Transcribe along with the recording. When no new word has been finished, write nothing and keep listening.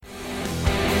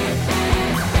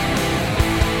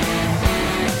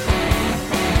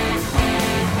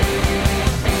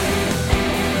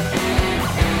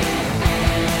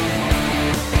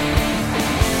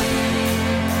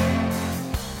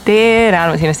tere,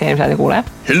 armas investeerimisraadi kuule.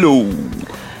 Hello!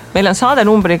 Meil on saade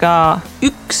numbriga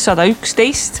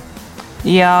 111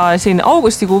 ja siin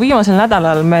augustikuu viimasel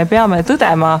nädalal me peame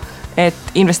tõdema,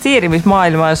 et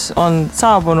investeerimismaailmas on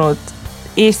saabunud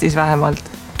Eestis vähemalt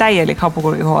täielik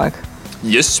hapukurgihooaeg.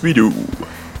 Yes, we do!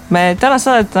 Me tänast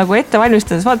saadet nagu ette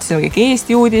valmistades vaatasime kõik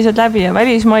Eesti uudised läbi ja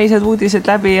välismaised uudised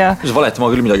läbi ja... Sa valeti, ma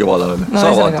küll midagi vaadanud. No,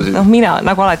 sa vaatasid. No mina,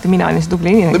 nagu alati mina olen see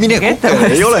tubli inimene. No mine kukke,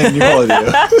 ei ole niimoodi.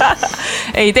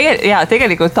 Ei,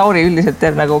 tegelikult Tauri üldiselt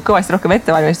teeb nagu kõvasti rohkem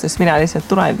ettevalmistust, mina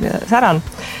lihtsalt tulen ja säran.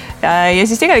 Ja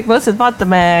siis tegelikult mõtlesin, et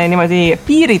vaatame niimoodi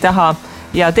piiri taha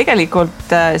ja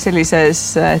tegelikult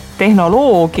sellises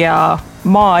tehnoloogia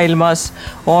maailmas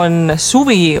on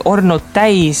suvi olnud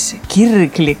täis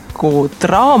kirglikku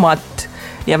draamat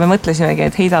ja me mõtlesimegi,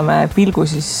 et heidame pilgu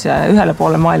siis ühele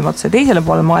poole maailma otsa ja teisele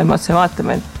poole maailma otsa ja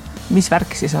vaatame, mis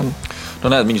värk siis on.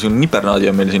 No näed, mingisugune nipernaadi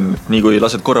on meil siin, nii kui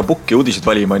lased korra pukki uudised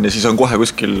valima, ja siis on kohe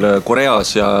kuskil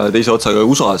Koreas ja teise otsaga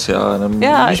USAs ja,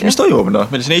 mis toimub? No?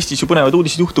 Meil siin Eestis ju põnevad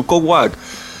uudised juhtub kogu aeg.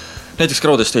 Näiteks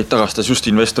Crowd Estate tagastas just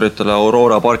investoritele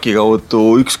Aurora parki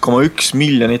kaudu 1,1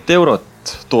 miljonit eurot.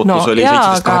 Tootlus oli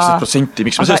 17-18%,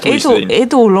 miks ma sellest uudistin?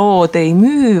 Edulood ei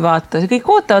müü, vaata, see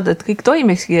kõik ootavad, et kõik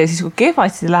toimikski ja siis kui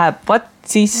kehvasti läheb,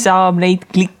 siis saab neid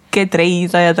klikke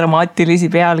treida ja dramaatilisi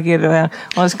pealkirju ja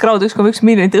on see Crowd 1,1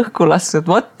 miljonit õhku lastud,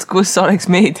 kus oleks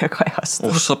meedia kajast.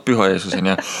 Sa püha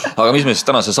Jeesusin, jah. Aga mis me siis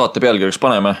tänase saate pealkirjaks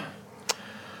paneme?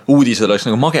 Uudised oleks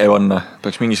nagu mage panna,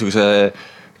 peaks mingisuguse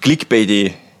clickbaiti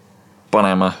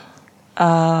panema.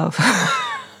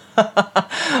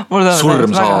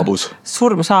 Surm saabus.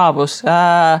 Surm saabus.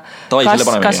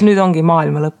 Kas nüüd ongi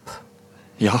maailma lõpp?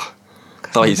 Jah,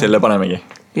 selle panemegi.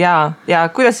 Ja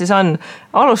kuidas siis on?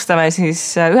 Alustame siis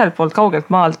ühelt poolt kaugelt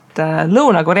maalt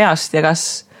Lõuna-Koreast ja kas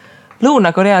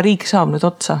Lõuna-Korea riik saab nüüd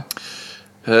otsa?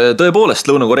 Tõepoolest,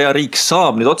 Lõuna-Korea riik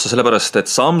saab nüüd otsa sellepärast, et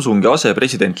Samsungi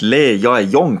asepresident Lee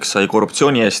Jae-yong sai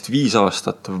korruptsiooni eest 5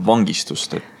 aastat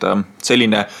vangistust. Et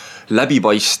selline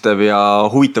läbipaistev ja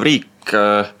huvitav riik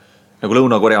nagu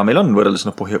Lõuna-Korea meil on võrreldes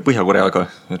Põhja-Koreaga,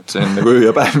 et see on nagu öö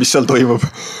ja päev, mis seal toimub,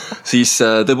 siis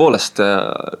tõepoolest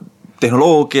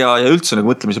tehnoloogia ja üldse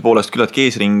nagu mõtlemise poolest küllalt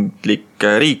eesringlik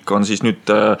riik on siis nüüd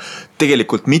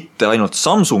tegelikult mitte ainult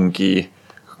Samsungi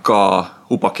ka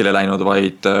upakile läinud,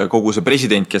 vaid kogu see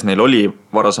president, kes neil oli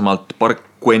varasemalt Park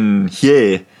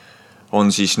Geun-hye, on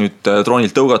siis nüüd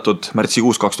troonilt tõugatud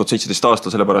märtsikuus 2017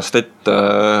 aasta, sellepärast et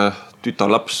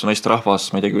tütarlaps, naisterahvas,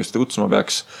 ma ei tea, kuidas seda kutsuma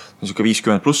peaks, niisugune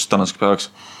 50+ tänaseks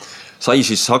päevaks, sai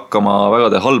siis hakkama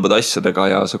väga halbade asjadega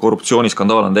ja see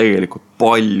korruptsiooniskandaal on tegelikult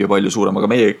palju suurem,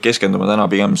 aga meie keskendume täna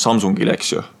pigem Samsungile,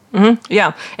 eks ju. Ja,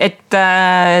 et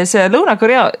see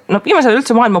Lõuna-Korea, viimasel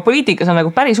üldse maailma poliitikas on nagu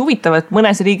päris huvitav, et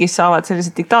mõnes riigis saavad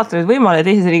sellised diktaatorid võimale ja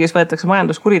teises riigis võetakse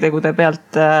majanduskuritegude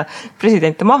pealt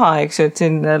presidente maha, eks ju, et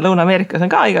siin Lõuna-Ameerikas on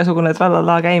ka igasugune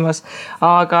tralala käimas,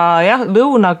 aga jah,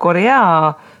 Lõuna-Korea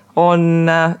on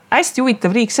hästi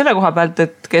huvitav riik selle koha pealt,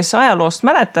 et kes ajaloost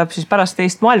mäletab, siis pärast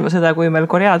teist maailmasõda, kui meil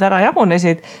Koread ära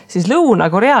jagunesid, siis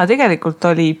Lõuna-Korea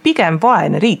tegelikult oli pigem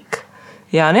vaene riik.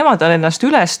 Ja nemad on ennast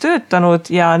üles töötanud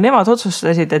ja nemad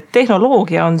otsustasid, et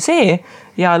tehnoloogia on see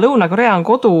ja Lõuna-Korea on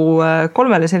kodu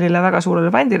 3 sellile väga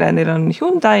suurele bändile. Neil on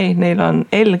Hyundai, neil on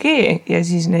LG ja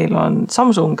siis neil on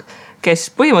Samsung, kes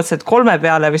põhimõtteliselt 3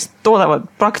 peale vist toodavad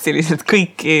praktiliselt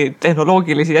kõiki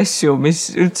tehnoloogilisi asju, mis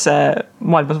üldse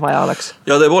maailmas vaja oleks.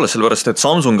 Ja tõepoolest sellepärast, et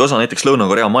Samsung osa näiteks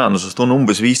Lõuna-Korea majandusest on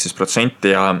umbes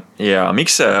 15% ja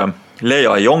miks see Lee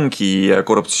Jae-yongi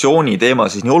korruptsiooni teema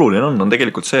siis nii oluline on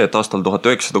tegelikult see, et aastal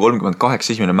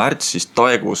 1938 1. märts siis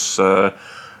taegus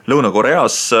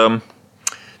Lõuna-Koreas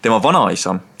tema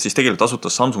vanaisa, siis tegelikult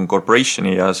asutas Samsung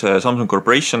Corporationi ja see Samsung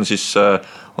Corporation siis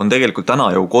on tegelikult täna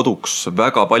ju koduks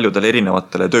väga paljudele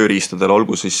erinevatele tööriistadele,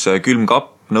 olgu siis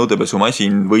külmkapp,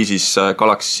 nõudepesumasin või siis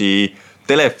Galaxy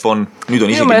telefon.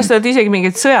 Minu meelest, et isegi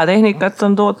mingit sõjatehnikat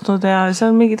on tootnud ja see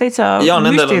on mingi täitsa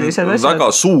müstilised asjad.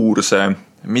 Väga suur see,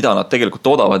 mida nad tegelikult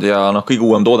toodavad ja kõige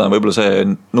uuem toode on võib-olla see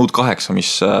Note 8,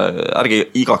 mis ärge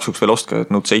igaks juks veel ostke,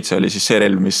 et Note 7 oli siis see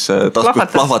relv, mis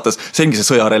taskust plahvatas. See ongi see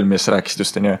sõjarelv, mis rääkisid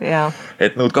just, on ju.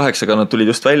 Et Note 8-ga nad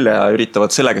tulid just välja ja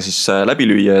üritavad sellega siis läbi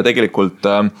lüüa ja tegelikult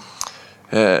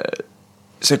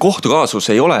see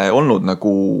kohtukaasus ei ole olnud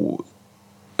nagu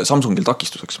Samsungil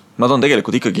takistuseks. Nad on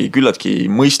tegelikult ikkagi küllaltki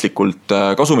mõistlikult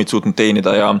kasumit suutnud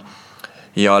teenida ja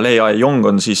Lee Jae-yong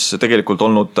on siis tegelikult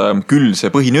olnud küll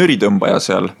see põhinööritõmbaja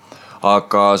seal,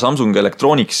 aga Samsung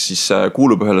Electronics siis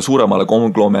kuulub ühele suuremale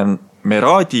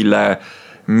konglomeraadile,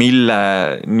 mille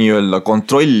nii-öelda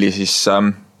kontrolli siis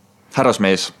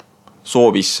härrasmees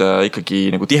soovis ikkagi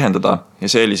nagu tihendada ja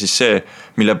see oli siis see,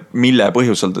 mille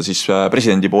põhjusel ta siis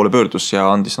presidendi poole pöördus ja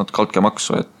andis natuke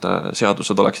altkäemaksu, et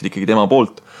seadused oleksid ikkagi tema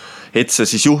poolt. Et see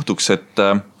siis juhtuks, et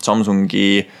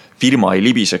Samsungi firma ei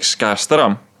libiseks käest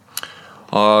ära.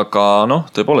 Aga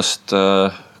tõepoolest,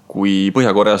 kui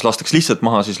Põhja-Koreas lastaks lihtsalt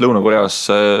maha, siis Lõuna-Koreas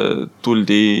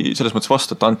tuldi selles mõttes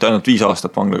vastu, et anti ainult 5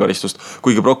 aastat vanglakaristust,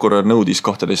 kuigi prokurör nõudis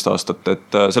 12 aastat,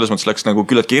 et selles mõttes läks nagu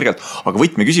küllaltki kirgelt. Aga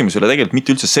võtmeküsimus ei ole tegelikult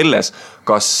mitte üldse selles,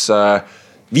 kas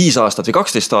 5 aastat või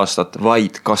 12 aastat,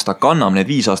 vaid kas ta kannab need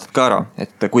 5 aastat ka ära.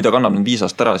 Et kui ta kannab need 5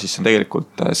 aastat ära, siis see on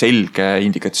tegelikult selge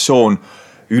indikatsioon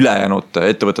ülejäänud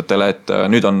ettevõtetele, et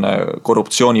nüüd on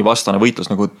korruptsioonivastane võitlus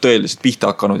nagu tõeliselt pihta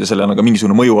hakanud ja selle on aga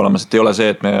mingisugune mõju olemas, et ei ole see,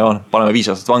 et me paneme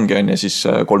 5 aastat vangi ja siis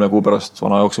 3 kuu pärast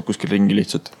vana jookseb kuskil ringi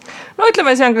lihtsalt. No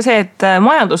ütleme, see on ka see, et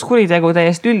majanduskuritegude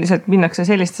eest üldiselt minnakse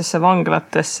sellistesse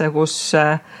vanglatesse, kus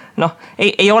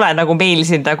ei ole nagu meil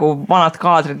siin nagu vanad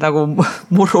kaadrid nagu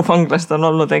Murruvanglast on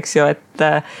olnud, eks ju,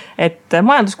 et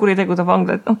majanduskuritegude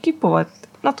vanglad kipuvad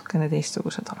natukene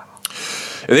teistsugused olema.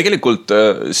 Ja tegelikult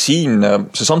siin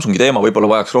see Samsungi teema võib-olla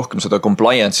vajaks rohkem seda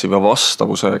compliance'i või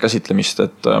vastavuse käsitlemist,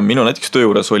 et minu näiteks töö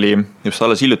juures oli just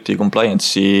alles hiljuti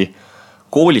compliance'i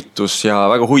koolitus ja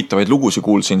väga huvitavaid lugusid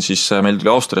kuulsin, siis meil tuli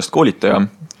Austriast koolitaja,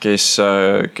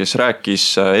 kes rääkis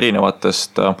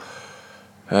erinevatest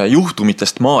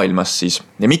juhtumitest maailmas siis.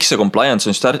 Ja miks see compliance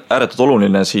on just ääretult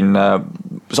oluline siin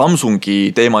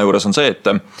Samsungi teema juures on see,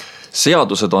 et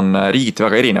seadused on riigiti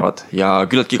väga erinevad ja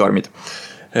küllaltki karmid.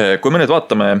 Kui me nüüd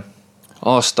vaatame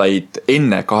aastaid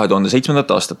enne 2007.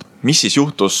 aastat, mis siis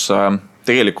juhtus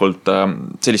tegelikult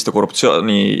selliste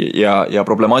korruptsiooni ja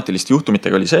problemaatiliste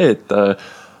juhtumitega oli see, et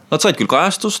nad said küll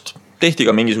kajastust, tehti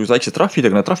ka mingisugused väiksed trahvid,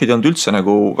 aga need trahvid ei olnud üldse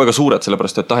nagu väga suured,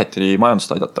 sellepärast et taheti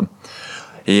majandust aidata.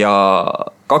 Ja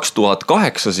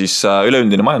 2008 siis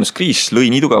üleüldine majanduskriis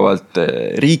lõi nii tugevalt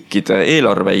riikide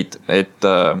eelarveid, et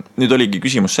nüüd oligi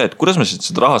küsimus see, et kuidas me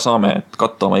seda raha saame, et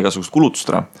katta oma igasugust kulutust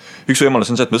ära. Üks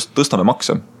võimalus on see, et me tõstame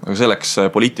makse, aga selleks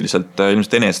poliitiliselt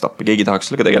ilmselt enesetappi, keegi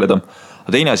tahaks sellega tegeleda.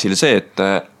 Aga teine asi oli see, et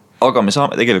aga me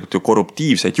saame tegelikult ju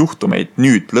korruptiivseid juhtumeid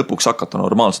nüüd lõpuks hakata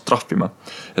normaalselt trahvima.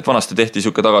 Et vanasti tehti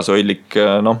siuke tagasihoidlik,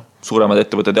 suuremad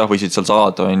ettevõtted võisid seal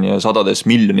saada sadades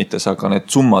miljonites, aga need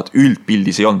summad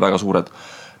üldpildis ei olnud väga suured.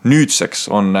 Nüüdseks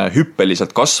on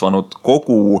hüppeliselt kasvanud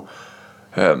kogu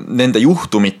nende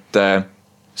juhtumite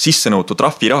sisse nõutud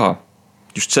trahviraha.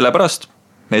 Just sellepärast,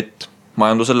 et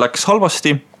majandusel läks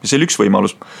halvasti ja see oli üks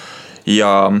võimalus.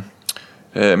 Ja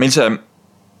meil see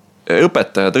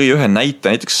õpetaja tõi ühe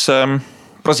näite näiteks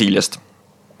Brasiiliast,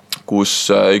 kus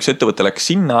üks ettevõte läks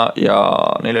sinna ja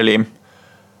neil oli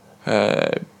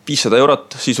 500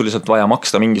 eurot sisuliselt vaja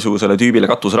maksta mingisugusele tüübile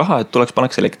katusraha, et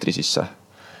paneks elektri sisse.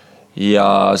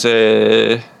 Ja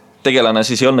see tegelane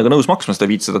siis ei olnud nõus maksma seda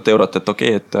 500 eurot, et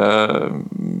okei, et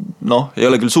ei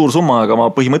ole küll suur summa, aga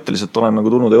ma põhimõtteliselt olen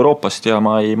nagu tulnud Euroopast ja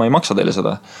ma ei maksa teile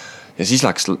seda. Ja siis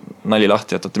läks nali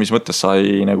lahti, et mis mõttes sa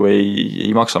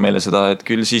ei maksa meile seda, et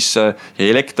küll siis jäi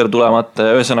elekter tulemata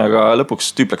ja ühesõnaga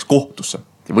lõpuks tüüp läks kohtusse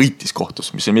ja võitis kohtus,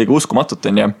 mis on midagi uskumatut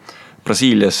on ja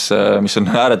Brasiilias, mis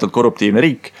on ääretult korruptiivne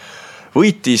riik,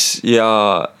 võitis ja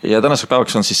tänaseks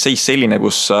päevaks on siis seis selline,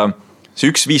 kus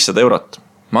see 500 eurot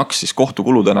maksis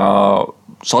kohtukuludena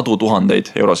 100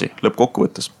 000 eurosi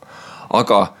lõppkokkuvõttes.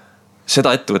 Aga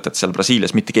seda ettevõtet seal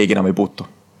Brasiilias mitte keegi enam ei puutu.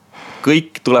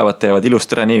 Kõik tulevad, teevad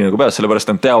ilusti ära nii nagu peab,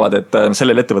 sellepärast nad teavad, et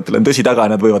sellel ettevõttel on tõsi taga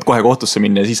ja nad võivad kohe kohtusse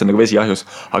minna ja siis on nagu vesi ahjus.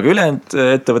 Aga ülejäänud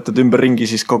ettevõtted ümber ringi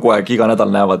siis kogu aeg iga nädal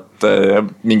näevad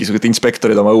mingisugused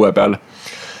inspektorid oma õue peal.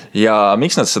 Ja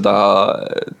miks nad seda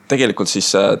tegelikult siis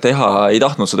teha ei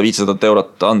tahtnud seda 500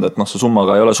 eurot anda, et see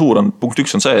summaga ei ole suur, punkt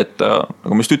 1 on see, et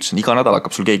nagu ma just ütlesin, iga nädal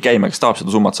hakkab sul keegi käima, kes tahab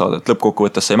seda summat saada, et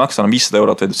lõppkokkuvõttes sa ei maksa 500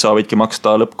 eurot, vaid sa võidki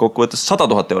maksta lõppkokkuvõttes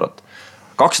 100 000 eurot.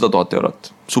 200 000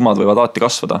 eurot, summad võivad alati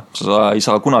kasvada, sa ei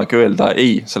saa kunagi öelda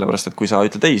ei, sellepärast et kui sa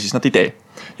ütled ei, siis nad ei tee.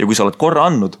 Ja kui sa oled korra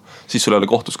andnud, siis sul ei ole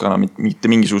kohtus ka enam mitte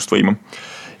mingisugust võimu.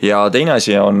 Ja teine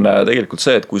asi on tegelikult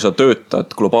see, et kui sa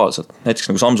töötad globaalselt,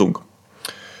 näiteks nagu Samsung,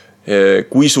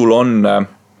 kui sul on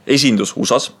esindus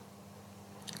USAs,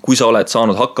 kui sa oled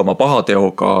saanud hakkama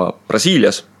pahateoga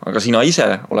Brasiilias, aga sina ise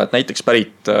oled näiteks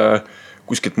pärit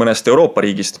kuskilt mõnest Euroopa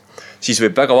riigist, siis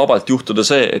võib väga vabalt juhtuda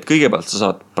see, et kõigepealt sa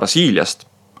saad Brasiiliast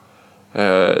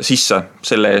sisse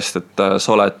selle eest, et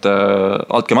sa oled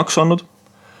altkäemaksu andnud,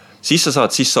 siis sa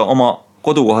saad sisse oma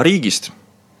kodukoha riigist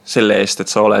selle eest, et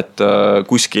sa oled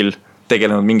kuskil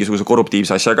tegelenud mingisuguse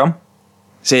korruptiivse asjaga.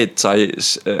 See, et sa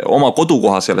oma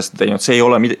kodukoha sellest teinud, see ei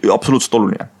ole absoluutselt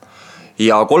oluline.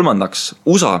 Ja kolmandaks,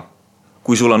 USA,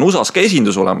 kui sul on USAs ka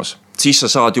esindus olemas, siis sa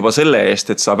saad juba selle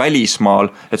eest, et sa välismaal,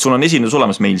 et sul on esindus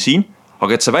olemas meil siin,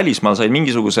 aga et sa välismaal said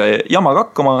mingisuguse jamaga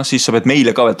hakkama, siis sa pead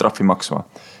meile ka veel trahvi maksma.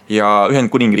 Ja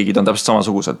Ühendkuningriigid on täpselt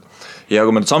samasugused. Ja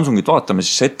kui me nüüd Samsungit vaatame,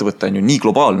 siis see ettevõte on ju nii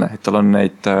globaalne, et tal on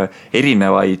neid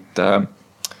erinevaid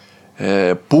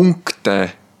punkte,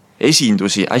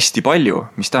 esindusi hästi palju,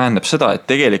 mis tähendab seda, et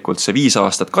tegelikult see 5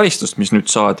 aastat karistust, mis nüüd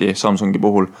saadi Samsungi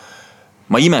puhul,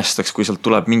 ma imestaks, kui sealt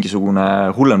tuleb mingisugune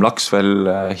hullem laks veel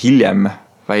hiljem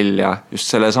välja just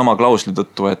selle sama klausli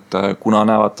tõttu, et kuna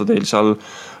näevad teil seal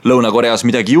Lõuna-Koreas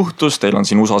midagi juhtus, teil on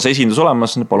siin USA's esindus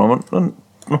olemas, palun,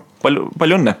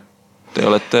 palju õnne, te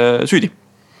olete süüdi.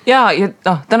 Ja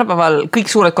tänapäeval kõik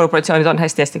suured korporatsioonid on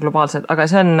hästi-hästi globaalsed, aga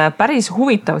see on päris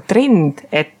huvitav trend,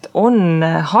 et on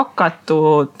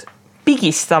hakatud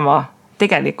pigistama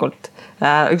tegelikult.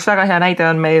 Üks väga hea näide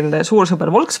on meil suursõber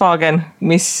Volkswagen,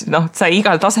 mis sai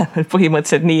igal tasemel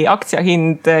põhimõtteliselt nii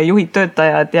aktsiahind, juhid,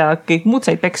 töötajad ja kõik muud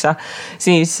said peksa.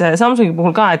 Siis Samsungi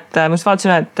puhul ka, et ma just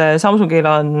vaatasin, et Samsungil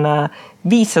on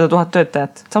 500 000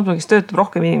 töötajat. Samsungis töötab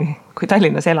rohkem inimesi, kui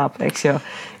Tallinnas elab, eks ju.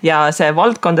 Ja see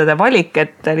valdkondade valik,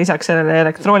 et lisaks sellele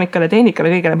elektroonikale,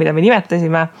 tehnikale, kõigele, mida me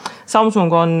nimetasime,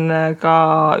 Samsung on ka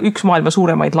üks maailma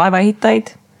suuremaid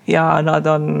laevaehitajaid ja nad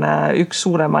on üks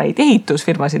suuremaid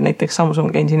ehitusfirmasid, näiteks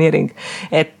Samsung Engineering.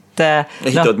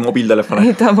 Ehitavad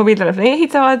mobiiltelefone.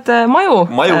 Ehitavad maju.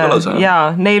 Maju ka lausa. Ja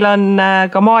neil on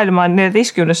ka maailma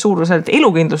 14 suuruselt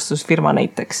elukindlustusfirma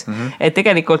näiteks. Et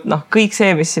tegelikult kõik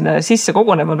see, mis sinna sisse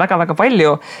koguneb, on väga-väga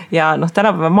palju ja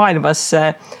tänapäeva maailmas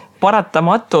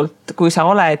paratamatult, kui sa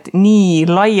oled nii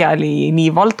laiali,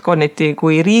 nii valdkonniti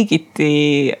kui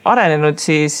riigiti arenenud,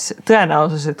 siis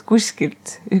tõenäosus, et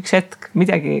kuskilt üks hetk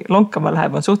midagi lonkama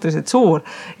läheb, on suhteliselt suur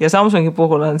ja Samsungi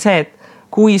puhul on see, et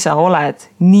kui sa oled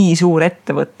nii suur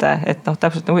ettevõte, et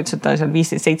täpselt nagu ütlesid, ta on seal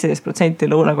 15-17%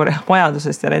 Lõuna-Korea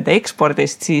majandusest ja nende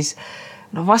ekspordist, siis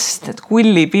vast need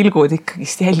kullipilgud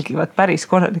ikkagist jälgivad päris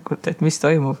korralikult, et mis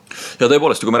toimub. Ja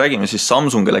tõepoolest, kui me räägime siis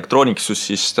Samsung Electronicsus,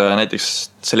 siis näiteks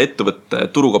selle ettevõtte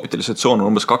turukapitalisatsioon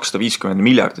on umbes 250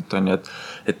 miljardit on,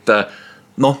 et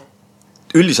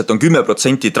üldiselt on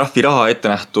 10% trahviraha ette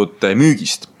nähtud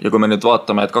müügist ja kui me nüüd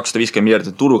vaatame, et 250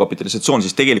 miljardit turukapitalisatsioon,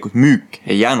 siis tegelikult müük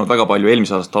ei jäänud väga palju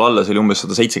eelmise aastal alla, see oli umbes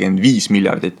 175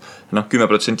 miljardit.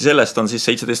 10% sellest on siis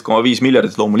 17,5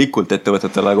 miljardit loomulikult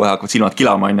ettevõtetele kohe hakkavad silmad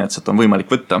kilama, et sealt on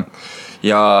võimalik võtta.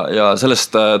 Ja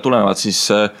sellest tulenevad siis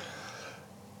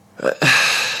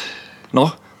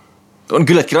on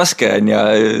küllaltki raske ja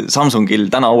Samsungil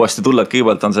täna uuesti tulla, et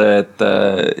kõigepealt on see,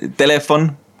 et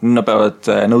telefon, nad peavad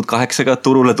Note 8-ga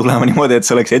turule tulema niimoodi, et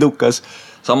see oleks edukas.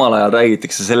 Samal ajal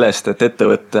räägitakse sellest, et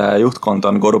ettevõtte juhtkond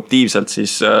on korruptiivselt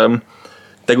siis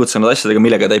tegutsenud asjadega,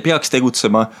 millega ta ei peaks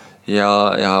tegutsema.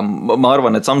 Ja ma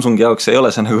arvan, et Samsungi jaoks ei ole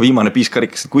see nagu viimane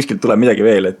piiskarikas, et kuskilt tuleb midagi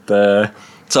veel, et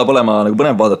saab olema nagu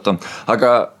põnev vaadata.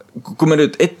 Aga kui me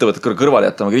nüüd ettevõtted kõrvale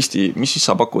jätame, Kristi, mis siis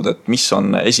sa pakud, et mis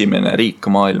on esimene riik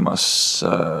maailmas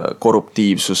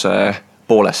korruptiivsuse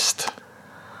poolest?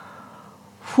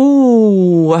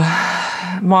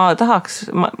 Ma tahaks,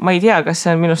 ma ei tea, kas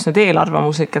see on minust nüüd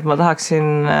eelarvamuslik, et ma tahaksin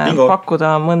pakkuda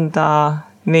mõnda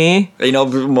nii. Ei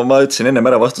ma ütlesin enne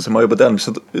ära vastuse, ma juba tean, mis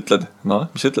sa ütled.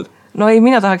 Mis sa ütled? Ei,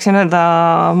 mina tahaksin öelda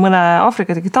mõne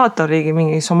Aafrika diktaatorriigi,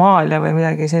 mingi Somaalia või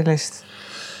midagi sellist.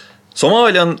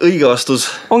 Somaalia on õige vastus.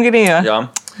 Ongi nii või?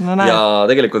 Ja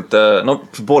tegelikult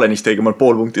poolenisti õigemalt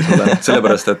pool punkti sulle,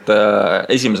 sellepärast, et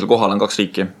esimesel kohal on 2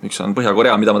 riiki. Üks on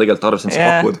Põhja-Korea, mida ma tegelikult arvasin,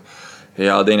 sa pakud.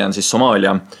 Ja teine on siis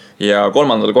Somaalia ja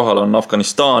 3. kohal on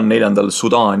Afganistan, 4.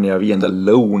 Sudaan ja 5.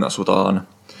 Lõuna-Sudaan.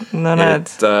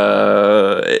 Et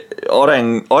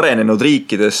arenenud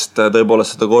riikidest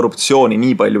tõepoolest seda korruptsiooni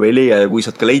nii palju ei leia ja kui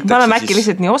sealt ka leitakse. Me oleme äkki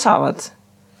lihtsalt nii osavad.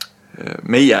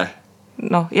 Meie?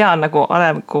 Nagu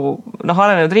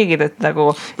arenenud riigid, et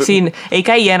nagu siin ei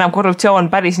käi enam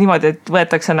korruptsioon päris niimoodi, et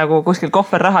võetakse nagu kuskil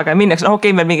kohver rahaga ja minnakse,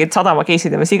 meil mingid sadama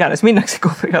keisid ja mis iganes minnakse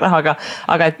kohvriga rahaga,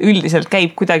 aga et üldiselt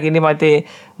käib kuidagi niimoodi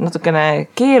natukene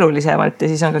keerulisemalt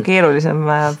ja siis on ka keerulisem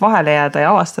vahele jääda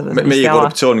ja avastada. Meie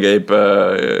korruptsioon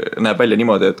näeb välja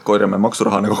niimoodi, et korjame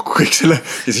maksurahana kokku kõik selle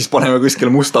ja siis paneme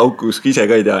kuskile musta auku, kus ise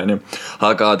ka ei tea.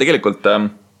 Aga tegelikult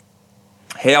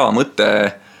hea mõte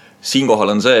siinkohal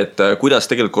on see, et kuidas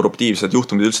tegelikult korruptiivsed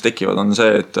juhtumid üldse tekivad, on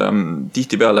see, et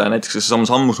tihtipeale näiteks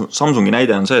Samsungi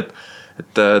näide on see,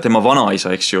 et tema vanaisa,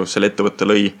 eks ju, selle ettevõtte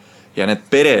lõi ja need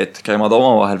pered käivad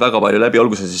omavahel väga palju läbi,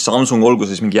 olgu see siis Samsung, olgu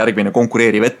see siis mingi järgmine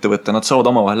konkureeriv ettevõtte, nad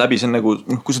saavad omavahel läbi, see on nagu,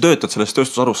 kui sa töötad selles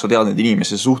tööstusarus, sa tead neid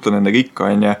inimesi, sa suhtled nendega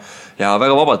ikka, ja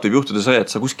väga vabalt võib juhtuda see,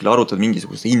 et sa kuskil arutad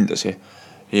mingisugust hindasi.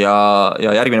 Ja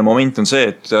järgmine moment on see,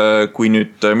 et kui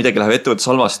nüüd midagi läheb ettevõttes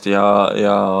halvasti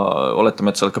ja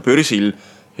oletame, et sa oled ka börsil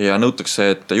ja nõutakse,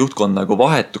 et juhtkond nagu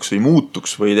vahetuks või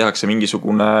muutuks või tehakse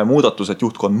mingisugune muudatus, et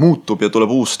juhtkond muutub ja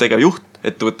tuleb uus tegevjuht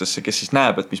ettevõttesse, kes siis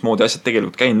näeb, et mismoodi asjad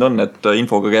tegelikult käinud on, et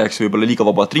infoga käiakse võib-olla liiga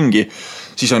vabalt ringi,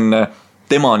 siis on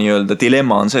tema nii-öelda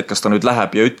dilemma on see, et kas ta nüüd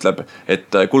läheb ja ütleb,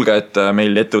 et kuulge, et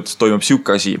meil ettevõttes toimub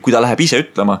siuke asi, kui ta läheb ise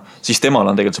ütlema, siis temal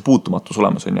on tegelikult see puutumatus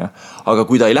olemas, on ju. Aga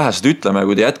kui ta ei lähe seda ütlema ja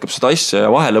kui ta jätkab seda asja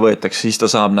ja vahele võetakse, siis ta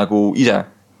saab nagu ise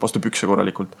vastu pükse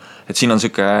korralikult. Et siin on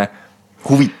siuke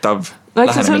huvitav no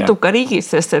eks see sõltub ka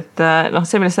riigist, sest et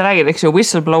see, millest sa räägid, eks ju,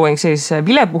 whistleblowing, siis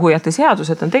vilepuhujate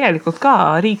seadused on tegelikult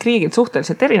ka riigilt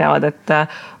suhteliselt erinevad, et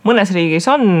mõnes riigis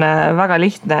on väga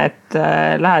lihtne, et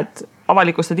lähed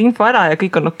avalikustad info ära ja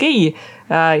kõik on okei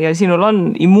ja sinul on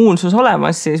immuunsus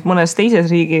olemas, siis mõnes teises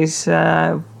riigis,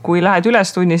 kui lähed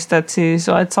üles tunnistad, siis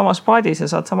oled samas paadis ja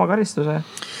saad sama karistuse.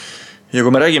 Ja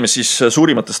kui me räägime siis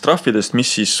suurimatest trahvidest, mis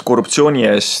siis korruptsiooni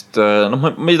eest,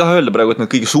 ma ei taha öelda praegu, et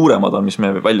need kõige suuremad on, mis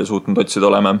me välja suutnud otsida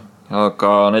oleme,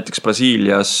 aga näiteks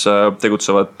Brasiilias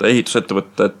tegutsevad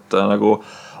ehitusettevõtted nagu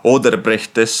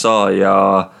Odebrecht SA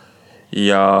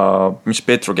ja mis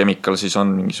Petrochemical siis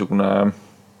on mingisugune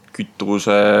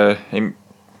kütuse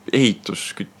ehitus.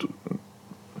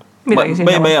 Ma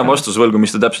jään vastuse võlgu,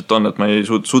 mis ta täpselt on, et ma ei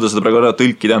suuda seda praegu ära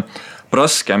tõlkida.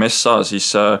 Braskem SA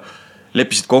siis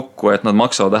leppisid kokku, et nad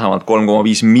maksavad vähemalt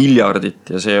 3,5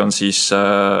 miljardit ja see on siis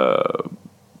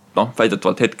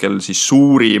väidetavalt hetkel siis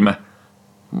suurim.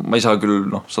 Ma ei saa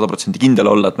küll 100% kindel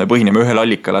olla, et me põhineme ühel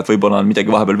allikale, et võib-olla on midagi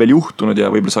vahepeal veel juhtunud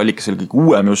ja võib-olla see allikas oli kõik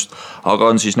uuem just,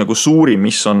 aga on siis nagu suurim,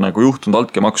 mis on nagu juhtunud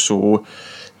altkäemaksu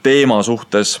teema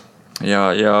suhtes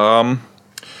ja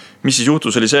mis siis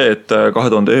juhtus oli see, et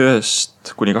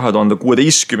 2001 kuni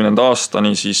 2016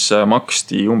 aastani siis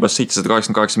maksti umbes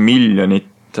 788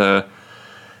 miljonit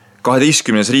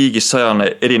 12 riigis 100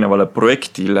 erinevale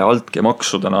projektile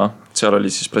altkäemaksudena. Seal oli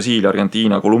siis Brasiilia,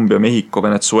 Argentiina, Kolumbia, Mehhiko,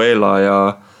 Venezuela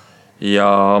ja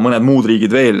mõned muud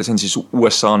riigid veel, see on siis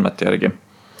USA andmete järgi.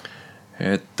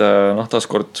 Et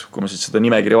taaskord, kui me seda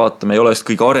nimekirja vaatame, ei ole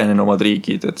kõige arenenumad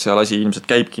riigid, et seal asi ilmselt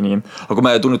käibki nii. Aga kui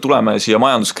me tuleme siia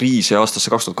majanduskriisi aastasse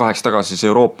 2008 tagasi, siis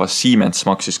Euroopas Siemens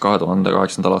maksis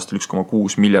 2008. aastal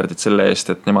 1,6 miljardit selle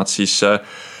eest, et nemad siis,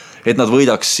 et nad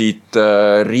võidaksid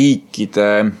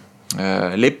riikide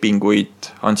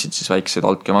lepinguid, andsid siis väikseid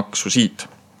altkäemaksu siit.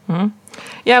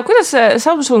 Ja kuidas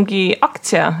Samsungi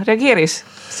aktsia reageeris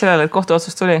sellele, et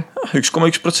kohtuotsus tuli?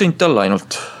 1,1% alla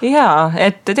ainult. Jaa,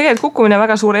 et tegelikult kukkumine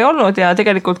väga suur ei olnud ja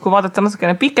tegelikult kui vaadata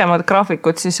natukene pikemad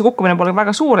graafikud, siis see kukkumine pole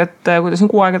väga suur, et kui ta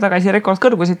siin 6 aega tagasi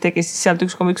rekordkõrgusid tegi, siis sealt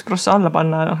 1,1% alla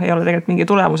panna ei ole tegelikult mingi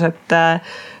tulemus, et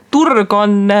turg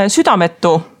on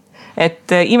südametu.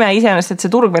 Et ime iseenesest, et see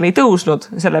turg veel ei tõusnud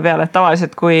selle peale, et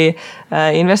tavaliselt kui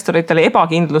investoritele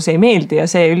ebakindlus ei meeldi ja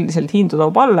see üldiselt hindu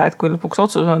toob alla, et kui lõpuks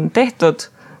otsus on tehtud,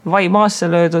 vai maasse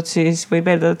löödud, siis võib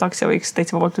eeldada, et aktsia võiks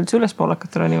täitsa vabalt üldse ülespool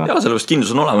hakata ronima. Ja sellepärast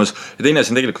kindlus on olemas ja teine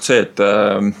asi on tegelikult see, et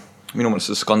minu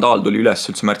mõelest see skandaal tuli üles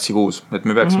üldse märtsikuus, et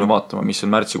me peaksime vaatama, mis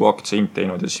on märtsikuu aktsia hind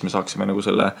teinud ja siis me saaksime nagu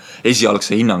selle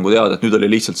esialgse hinnangu teada, et nüüd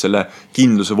oli lihtsalt selle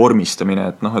kindluse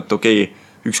vormistamine, et et okei,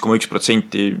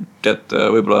 1,1% tead,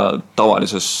 võib-olla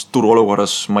tavalises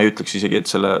turuolukorras ma ei ütleks isegi, et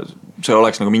see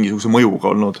oleks nagu mingisuguse mõjuga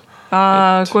olnud.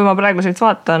 Kui ma praegu siit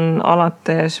vaatan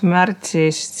alates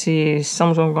märtsist, siis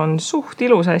Samsung on suht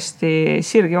ilusasti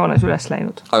sirgjoones üles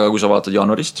läinud. Aga kui sa vaatad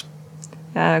jaanuarist?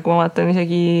 Kui ma vaatan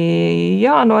isegi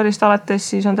jaanuarist alates,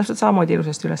 siis on täpselt samamoodi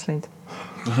ilusasti üles läinud.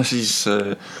 No siis...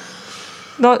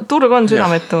 No turg on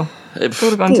südametu.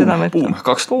 Turg on südametu.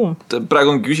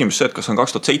 Praegu on küsimus see, et kas on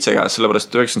 2007 käes,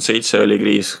 sellepärast 97 oli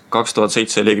kriis,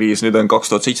 2007 oli kriis, nüüd on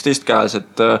 2017 käes,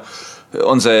 et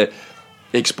on see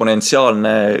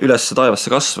eksponentsiaalne ülesse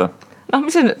taevasse kasv.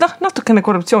 Mis on natukene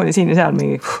korruptsiooni siin ja seal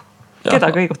mingi,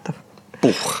 keda kõigutab.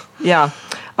 Jaa,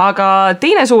 aga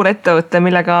teine suur ettevõte,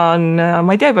 millega on,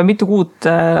 ma ei tea juba mitu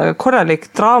kuud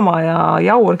korralik draama ja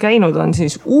jaur käinud, on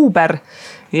siis Uber.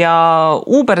 Ja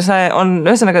Uber on,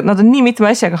 ühesõnaga, nad on nii mitme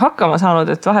asjaga hakkama saanud,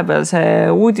 et vahepeal see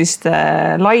uudiste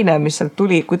laine, mis sealt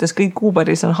tuli, kuidas kõik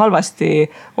Uberis on halvasti,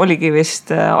 oligi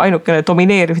vist ainukene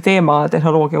domineeriv teema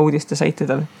tehnoloogia uudiste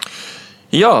saitidel.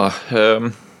 Jaa,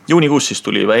 juunikuus siis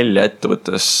tuli välja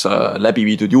ettevõttes läbi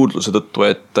viidud juurdluse tõttu,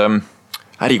 et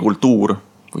ärikultuur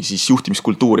või siis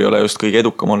juhtimiskultuur ei ole just kõige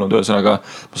edukam olnud. Ühesõnaga,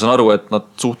 ma saan aru, et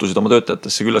nad suhtusid oma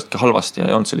töötajatesse küllastki halvasti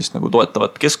ja ei olnud sellist nagu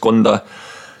toetavat keskkonda.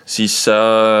 Siis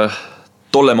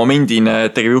tolle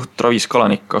momendine tegevjuht Travis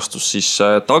Kalanick astus siis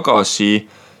tagasi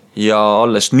ja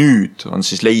alles nüüd on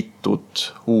siis leitud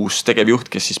uus tegevjuht,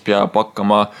 kes siis peab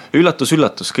hakkama üllatus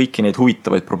kõiki neid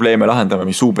huvitavaid probleeme lahendama,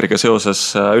 mis Uberiga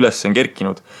seoses üles on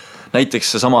kerkinud.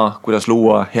 näiteks seesama, kuidas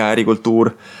luua hea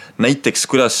ärikultuur, näiteks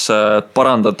kuidas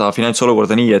parandada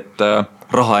finantsolukorda nii, et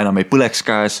raha enam ei põleks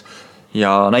käes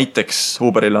ja näiteks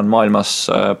Uberil on maailmas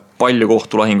palju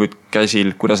kohtulahinguid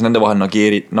käsil, kuidas nende vahel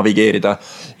navigeerida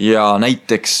ja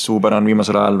näiteks Uber on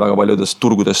viimasel ajal väga paljudest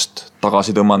turgudest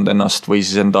tagasi tõmmanud ennast või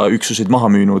siis enda üksuseid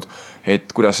maha müünud,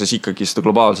 et kuidas siis ikkagi seda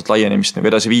globaalset laienemist nagu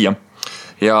edasi viia.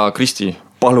 Ja Kristi,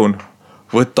 palun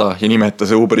võta ja nimeta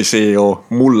see Uberi CEO,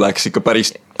 mul läks ikka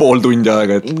päris pool tundi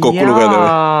aega, et kokku lugeda.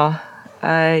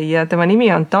 Ja tema nimi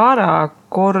on Tara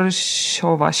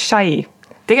Korshovashai.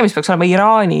 Tegemist peaks olema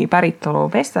Iraani päritolu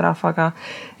meesterahvaga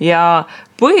ja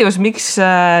põhjus, miks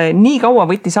nii kaua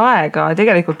võttis aega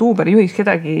tegelikult Uberi juhiks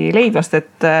kedagi leidmast,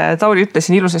 et Tauri ütles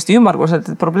siin ilusasti ümmarguselt,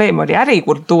 et probleem oli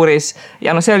ärikultuuris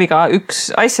ja see oli ka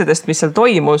üks asjadest, mis seal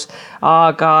toimus,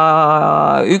 aga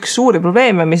üks suuri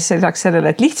probleeme, mis lisaks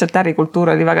sellele, et lihtsalt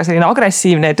ärikultuur oli väga selline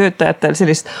agressiivne ja töötajatel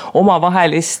sellist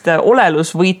omavahelist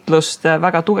olelusvõitlust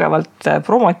väga tugevalt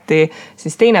promoti,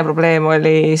 siis teine probleem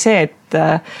oli see, et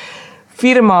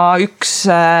firma üks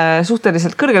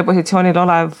suhteliselt kõrgel positsioonil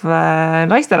olev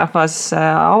naisterahvas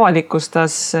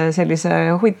avalikustas sellise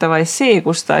huvitava essee,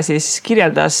 kus ta siis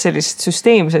kirjeldas sellist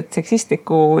süsteemset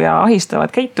seksistlikku ja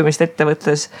ahistavat käitumist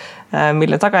ettevõttes,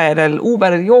 mille tagajärjel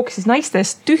Uber jooksis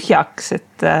naistest tühjaks, et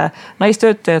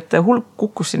naistöötajate hulk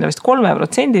kukkus sinna vist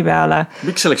 3% peale.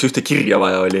 Miks selleks ühte kirja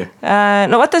vaja oli?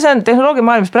 No vaata, see on tehnoloogia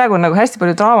maailmas praegu on nagu hästi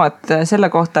palju draamat selle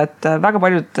kohta, et väga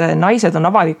paljud naised on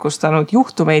avalikustanud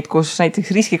juhtumeid, kus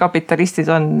näiteks riskikapitalistid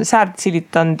on säärt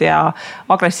silitanud ja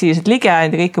agressiivselt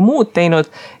ligeajand ja kõike muud teinud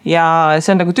ja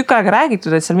see on nagu tükk aega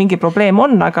räägitud, et seal mingi probleem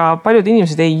on, aga paljud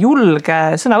inimesed ei julge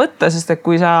sõna võtta, sest et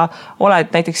kui sa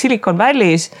oled näiteks Silicon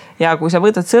Valley's ja kui sa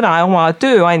võtad sõna oma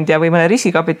tööandja või mõne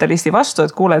riskikapitalisti vastu,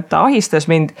 et kuule, et ta ahistas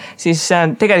mind, siis see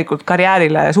on tegelikult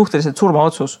karjäärile suhteliselt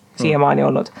surmaotsus siiamaani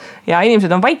olnud. Ja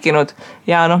inimesed on vaikinud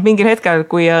ja mingil hetkel,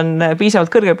 kui on piisavalt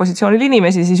kõrgel positsioonil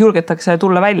inimesi, siis julgetakse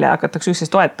tulla välja ja hakatakse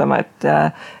üksteist toetama, et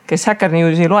kes Hacker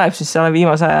Newsi loeb, siis seal on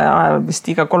viimase ajal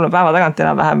vist iga 3 päeva tagant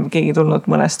enam-vähem keegi tulnud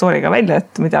mõne story'ga välja,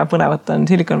 et mida põnevat on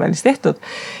Silicon Valley's tehtud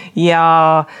ja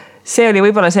see oli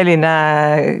võib-olla selline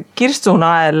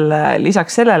kirstunael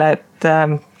lisaks sellele, et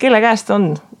kelle käest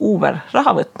on Uber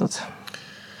raha võtnud?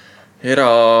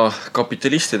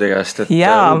 Erakapitalistide käest, et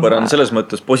Uber on selles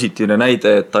mõttes positiivne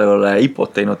näide, et ta ei ole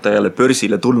IPO-t teinud, ta ei ole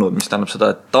börsile tulnud, mis tähendab seda,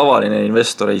 et tavaline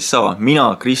investor ei saa. Mina,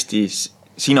 Kristi,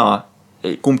 sina,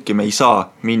 kumbki me ei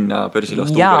saa minna börsile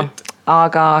vastu Uberit.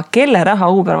 Aga kelle raha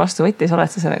Uber vastu võttis, oled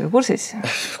sa sellega kursis?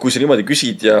 Kui sa niimoodi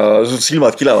küsid ja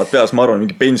silmad kilevad peas, ma arvan,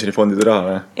 mingi pensionifondide raha.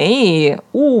 Või? Ei,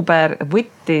 Uber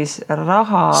võttis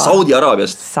raha Saudi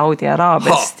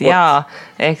Araabiast ja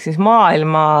ehk siis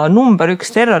maailma number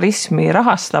 1 terrorismi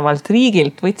rahastavalt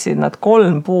riigilt võtsid nad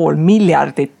 3,5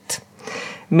 miljardit,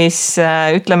 mis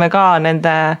ütleme ka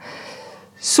nende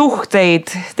suhteid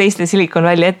teiste Silicon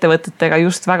Valley ettevõtetega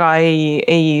just väga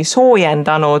ei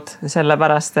soojendanud,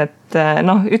 sellepärast et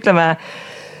ütleme,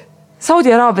 Saudi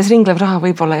Araabias ringlev raha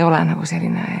võib-olla ei ole nagu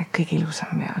selline kõige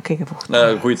ilusam ja kõige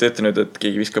puhtam. Kui te ette nüüd, et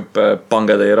keegi viskab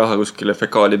pangatäie raha kuskile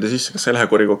fekaalide sisse, kas sa ei lähe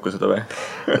kori kokku seda või?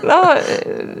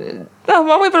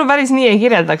 Ma võib-olla päris nii ei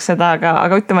kirjeldaks seda,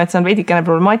 aga ütleme, et see on veidikene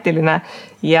problemaatiline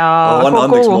ja anna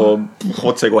andeks mu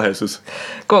otsekohesus.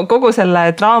 Kogu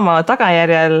selle draama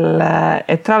tagajärjel,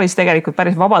 et Travis tegelikult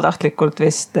päris vabatahtlikult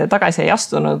vist tagasi ei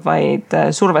astunud, vaid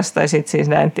survestasid siis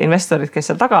need investorid, kes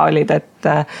seal taga olid, et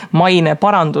maine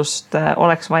parandust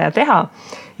oleks vaja teha.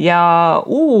 Ja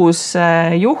uus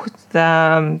juht,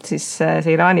 siis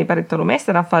see Iraani päritolu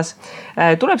meesterahvas,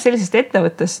 tuleb sellisest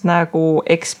ettevõttest nagu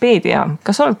Expedia.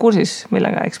 Kas sa oled kursis,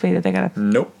 millega Expedia tegeleb?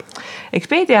 Nope.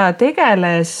 Expedia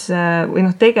tegeleb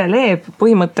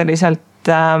põhimõtteliselt,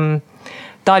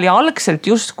 ta oli algselt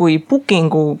just kui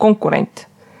Bookingu konkurent.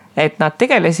 Et nad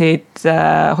tegelesid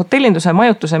hotellinduse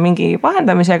majutuse mingi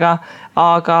vahendamisega,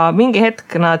 aga mingi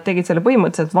hetk nad tegid selle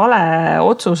põhimõtteliselt vale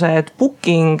otsuse, et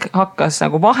Booking hakkas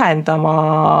nagu vahendama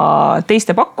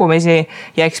teiste pakkumisi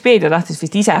ja Expedia tahtis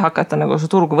vist ise hakata nagu su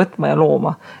turgu võtma ja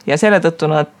looma. Ja selle tõttu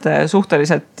nad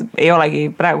suhteliselt ei olegi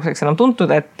praeguseks enam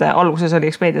tuntud, et alguses oli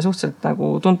Expedia suhteliselt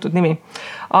nagu tuntud nimi.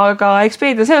 Aga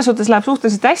Expedia selles suhtes läheb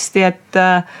suhteliselt hästi, et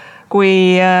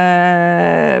kui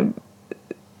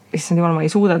issand jumal, ma ei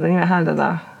suuda ta nime hääldada.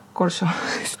 Korsho.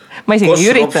 Ma isegi ei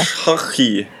ürita.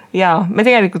 Jaa, me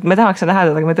tahaks seda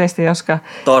hääldada, aga me tõesti ei oska.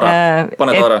 Tara,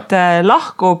 pane Tara. Et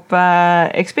lahkub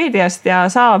Expediast ja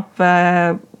saab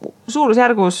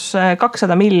suurusjärgus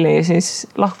 200 milli siis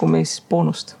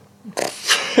lahkumisboonust.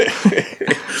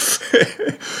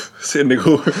 See on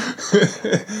nagu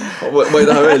ma ei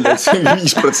taha öelda, et see on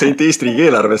 5% Eesti riigi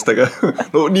eelarvest, aga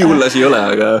no nii hull asi ei ole,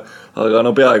 aga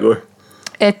no peaaegu.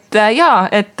 et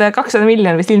 200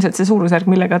 miljonit vist ilmselt see suurusjärk,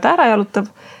 millega ta ära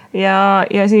jalutab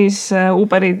ja siis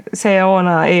Uberi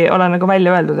CEO-na ei ole nagu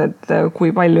välja öeldud, et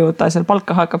kui palju ta seal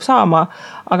palka hakkab saama,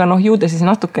 aga ju ta siis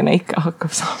natukene ikka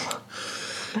hakkab saama.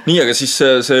 Nii, aga siis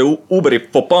see Uberi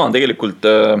popa on tegelikult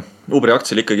Uberi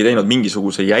aktsial ikkagi teinud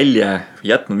mingisuguse jälje,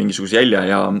 jätnud mingisuguse jälje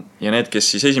ja need,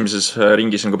 kes siis esimeses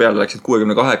ringis nagu peale läksid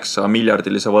 68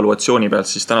 miljardilise valuatsiooni pealt,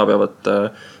 siis täna peavad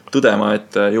tõdema,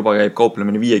 et juba käib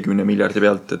kauplemine 50 miljardi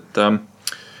pealt, et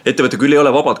ettevõte küll ei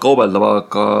ole vabalt kaubeldava,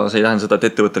 aga see ei tähenda seda, et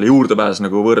ettevõttele juurdepääs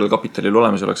nagu võõralkapitalil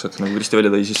olemas oleks, et nagu Kristi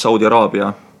välja tõi, siis Saudi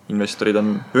Araabia investorid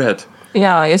on ühed.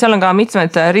 Ja seal on ka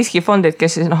mitmed riskifondid,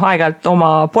 kes siis aeg-ajalt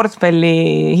oma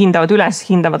portfelli hindavad üles,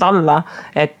 hindavad alla,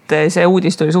 et see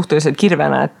uudis tuli suhteliselt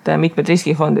kirvena, et mitmed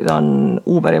riskifondid on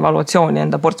Uberi valuatsiooni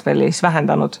enda portfellis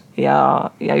vähendanud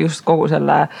ja just kogu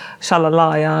selle šalala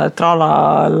ja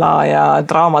tralala ja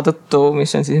draama tõttu,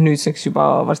 mis on siis nüüdseks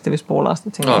juba varsti vist pool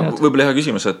aastat siin käinud. Võib-olla hea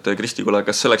küsimus, et Kristi, kuule,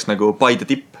 kas see oleks nagu buy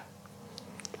the dip?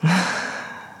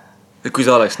 Et kui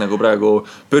sa oleks nagu praegu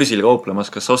börsil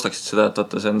kauplemas, kas sa ostaksid seda, et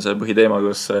vaata, see on see põhiteema,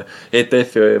 kus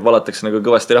ETF-i valatakse nagu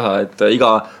kõvasti raha, et iga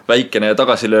väikene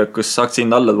tagasilöök, kus aktsia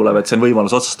hind alla tuleb, et see on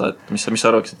võimalus otsustada, et mis sa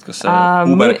arvaksid, kas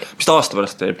Uber, mis ta aasta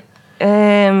pärast teeb?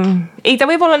 Ei, ta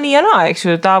võib olla nii ja naa, eks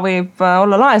ju, ta võib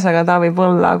olla laes, aga ta võib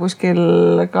olla kuskil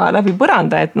ka läbi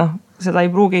põranda, et seda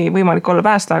ei pruugi võimalik olla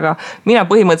päästa, aga mina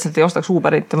põhimõtteliselt ei ostaks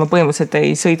Uberit ja ma põhimõtteliselt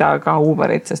ei sõida ka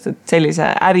Uberit, sest et sellise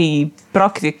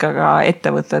äripraktikaga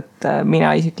ettevõtet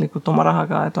mina isiklikult oma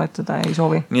rahaga toetada ei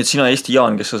soovi. Nii et sina Eesti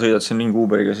Jaan, kes sa sõidad siin ringi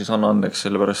Uberiga, siis anna andeks,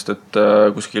 sellepärast et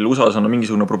kuskil USAs on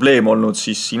mingisugune probleem olnud,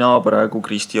 siis sina praegu,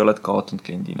 Kristi, oled kaotanud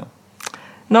kliendina.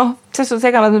 Selles suhtes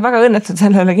ega nad väga õnnetud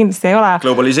sellele kindlasti ei ole.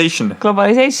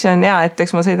 Globalization, jaa, et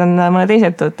eks ma sõidan mõne teise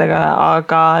ettevõttega,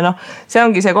 aga see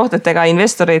ongi see koht, et ega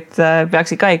investorid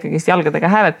peaksid ka ikkagi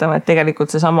jalgadega hääletama, et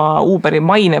tegelikult see sama Uberi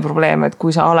maine probleem, et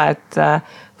kui sa oled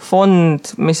fond,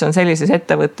 mis on sellises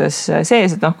ettevõttes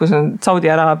sees, et kui see on Saudi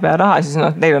Araabia raha, siis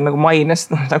neil on nagu mainest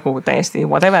nagu täiesti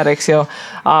whatever, eks ju,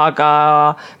 aga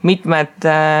mitmed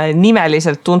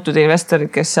nimeliselt tuntud investorid,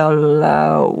 kes seal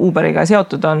Uberiga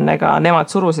seotud on, ega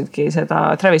nemad surusidki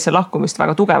seda Travis'e lahkumist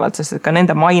väga tugevalt, sest et ka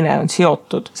nende maine on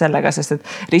seotud sellega, sest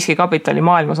et riskikapitali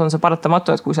maailmas on see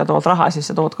paratamatu, et kui sa tood raha, siis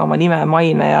sa tood ka oma nime,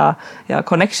 maine ja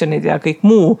connectionid ja kõik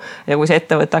muu ja kui see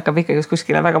ettevõte hakkab ikkagi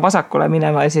kuskile väga vasakule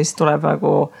minema, siis tuleb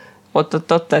nagu oot,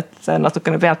 et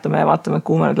natukene peatame ja vaatame,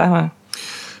 kuhu me nüüd lähme.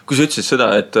 Kui sa ütlesid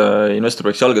seda, et investor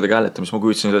peaks jalgadega hääletama, siis ma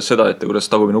kujutasin seda, et kuidas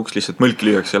tagumine uks lihtsalt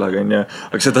mõlki lüüaks jalaga,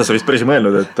 aga seda sa vist päris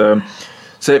mõelnud, et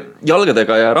see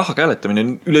jalgadega ja rahaga hääletamine on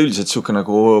üleüldiselt siuke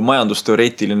nagu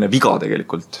majandusteoreetiline viga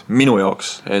tegelikult minu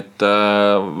jaoks, et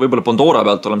võib-olla Pandora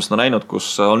pealt oleme seda näinud, kus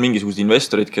on mingisugused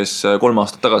investorid, kes 3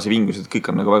 aastat tagasi vingusid, et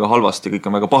kõik on nagu väga halvasti, kõik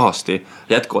on väga pahasti,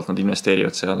 jätkuvalt nad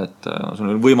investeerivad seal, et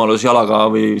sul on võimalus jalaga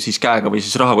või siis käega või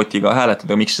siis rahakotiga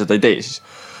hääletada, miks sa seda ei tee siis.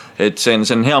 Et see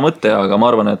on hea mõte, aga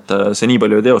ma arvan, et see nii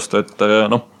palju ei teostu, et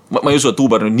ma ei usu, et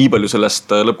Uber nüüd nii palju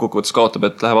sellest lõppkokkuvõttes kaotab,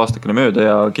 et läheb aastakene mööda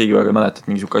ja keegi väga ei mäleta, et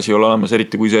mingi asi ei ole olemas,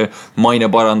 eriti kui see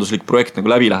maineparanduslik projekt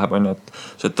nagu läbi läheb, on ju, et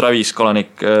see Travis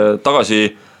Kalanick tagasi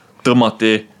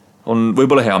tõmmati on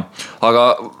võib-olla hea. Aga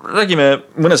räägime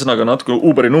mõne sõnaga natuke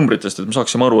Uberi numbritest, et me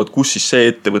saaksime aru, et kus siis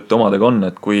see ettevõtte omadega on,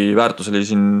 et kui väärtus oli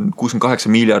siin 68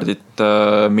 miljardit,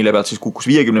 mille pealt siis kukkus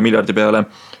 50 miljardi peale,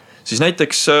 siis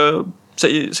näiteks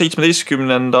 17.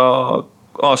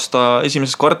 aasta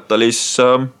esimeses kvartalis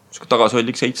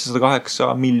tagasihoidlik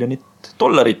 $708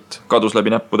 miljonit kadus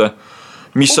läbi näppude,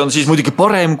 mis on siis muidugi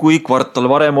parem kui kvartal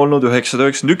varem olnud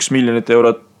 $991 miljonit,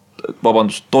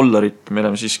 dollarit, me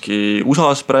oleme siiski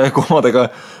USAs praegu omadega,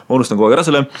 ma unustan kogu aeg ära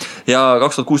selle, ja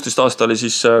 2016 aasta oli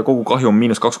siis kogu kahjum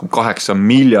 -2,8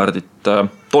 miljardit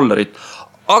dollarit,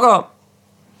 aga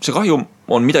see kahjum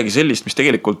on midagi sellist, mis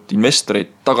tegelikult investorid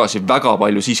tagasi väga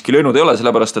palju siiski löönud ei ole,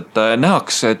 sellepärast et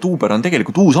nähakse, et Uber on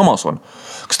tegelikult uus Amazon.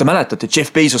 Kas te mäletate, et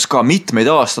Jeff Bezos ka mitmeid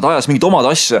aastaid ajas mingid omad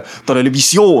asja, tal oli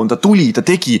visioon, ta tuli, ta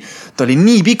tegi, ta oli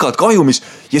nii pikalt kahjumis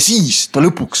ja siis ta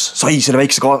lõpuks sai selle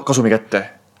väikse kasumi kätte.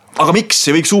 Aga miks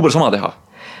ei võiks Uber sama teha?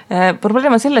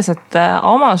 Probleem on selles, et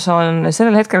Amazon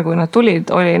sellel hetkel, kui nad tulid,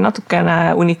 oli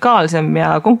natukene unikaalsem ja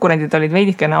konkurendid olid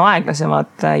veidikene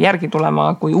aeglasemad järgi tulema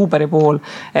kui Uberi puhul.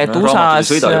 Et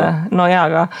USAs,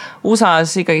 aga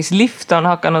USAs ikkagi Lyft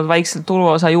on hakanud vaikselt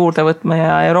turuosa juurde võtma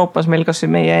ja Euroopas meil kas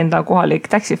või meie enda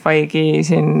kohalik Taxifygi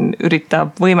siin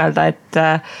üritab võimelda, et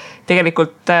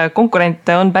tegelikult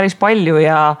konkurente on päris palju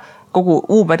ja kogu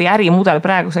Uberi ärimudel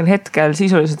praegusel hetkel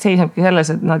sisuliselt seisabki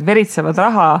selles, et nad veritsevad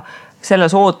raha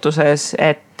selles ootuses,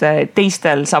 et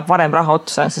teistel saab varem raha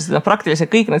otsa, sest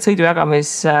praktiliselt kõik need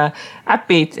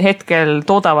sõidujagamisäpid hetkel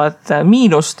toodavad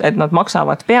miinust, et nad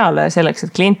maksavad peale selleks,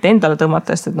 et kliente endale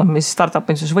tõmmata, sest et mis startup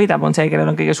insus võidab, on see, kellel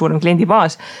on kõige suurem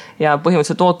kliendibaas ja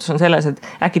põhimõtteliselt ootus on selles, et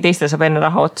äkki teistel saab enne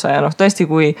raha otsa ja tõesti,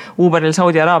 kui Uberil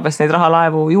Saudi Araabias neid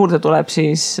rahalaevu juurde tuleb,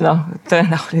 siis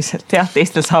tõenäoliselt jah,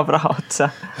 teistel saab raha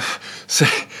otsa.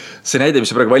 See näide, mis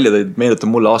sa praegu välja tõid, meenutab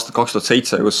mulle aastat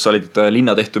 2007, kus sa olid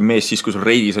linna tehtud mees siis, kui sul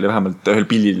reidis oli vähemalt ühel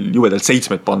pildil jubedalt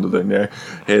 7 pandud.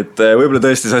 Et võib-olla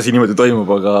tõesti see asi niimoodi toimub,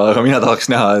 aga mina tahaks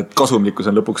näha, et kasumlikkus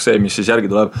on lõpuks see, mis siis järgi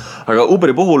tuleb. Aga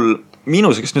Uberi puhul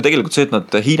miinuseks nüüd tegelikult see, et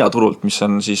nad Hiina turult, mis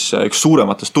on siis üks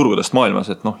suurematest turgudest maailmas,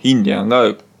 et India on ka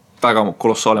väga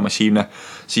kolossaale massiivne,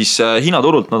 siis Hiina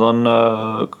turult nad on,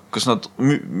 kas nad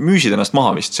müüsid ennast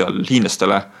maha vist seal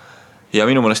hiinlastele. Ja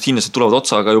minu mõelest hiinlased tulevad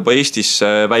otsaga juba Eestisse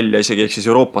välja, isegi ehk siis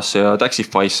Euroopasse ja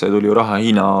Taxify'sse tuli ju raha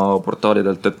Hiina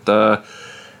portaalidelt, et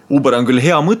Uber on küll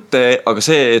hea mõte, aga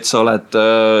see, et sa oled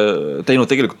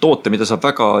teinud tegelikult toote, mida saab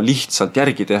väga lihtsalt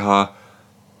järgi teha,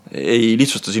 ei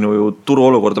lihtsusta sinu ju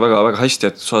turuolukorda väga, väga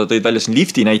hästi, et sa tõid välja siin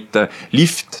Lifti näite.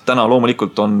 Lift täna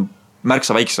loomulikult on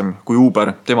märksa väiksem kui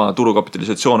Uber, tema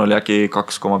turukapitalisatsioon oli äkki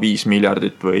 2,5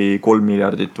 miljardit või 3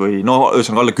 miljardit või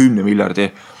ühesõnaga alla 10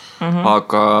 miljardi.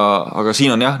 Aga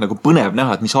siin on jah nagu põnev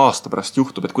näha, et mis aasta pärast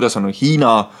juhtub, et kuidas on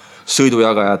Hiina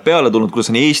sõidujagajad peale tulnud, kuidas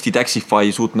on Eesti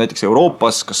Taxify suutnud näiteks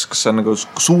Euroopas, kas see on nagu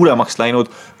suuremaks läinud,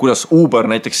 kuidas Uber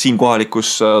näiteks siin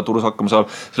kohalikus turus hakkama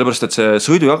saab, sellepärast et see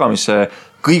sõidujagamise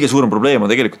kõige suurem probleem on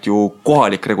tegelikult ju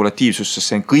kohalik regulatiivsus, sest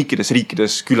see on kõikides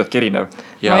riikides küllalt erinev.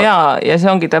 Ja see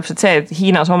ongi täpselt see, et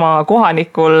Hiinas oma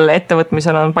kohanikul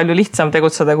ettevõtmisel on palju lihtsam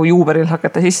tegutseda, kui Uberil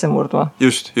hakata sisse murdma.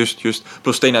 Just.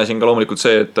 Plus teine asi on ka loomulikult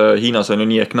see, et Hiinas on ju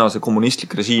nii ehk naa see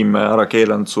kommunistlik režiim ära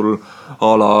keelanud sul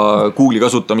a la Google'i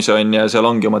kasutamise on ja seal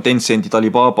ongi oma Tencentid,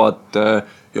 Alibabad,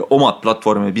 omad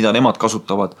platvormid, mida nemad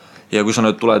kasutavad. Ja kui sa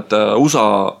nüüd tuled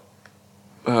USA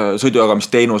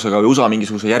sõidujagamisteenusega või USA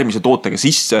mingisuguse järgmise tootega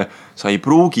sisse, sa ei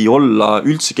pruugi olla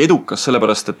üldsegi edukas,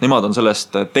 sellepärast et nemad on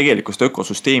sellest tegelikust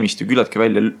ökosüsteemist ju küllaltki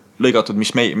välja lõigatud,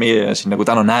 mis meie siin nagu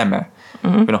täna näeme.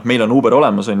 Või meil on Uber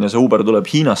olemas on ja see Uber tuleb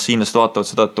Hiinasse, hiinlased vaatavad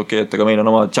seda, et okei, et ega meil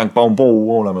on oma Zhangbaobo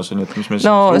olemas on, et mis me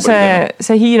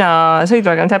see Hiina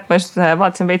sõidujagamise äpp, ma just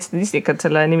vaatasin veits statistikat,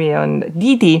 selle nimi on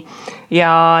Didi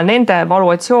ja nende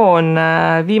valuatsioon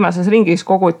viimases ringis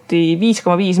koguti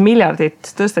 5,5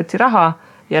 miljardit tõsteti raha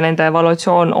ja nende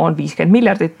valuatsioon on 50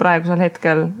 miljardit praegusel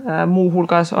hetkel. Muu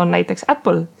hulgas on näiteks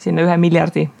Apple sinna 1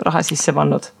 miljardi raha sisse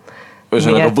pannud.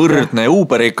 Ühesõnaga võrdne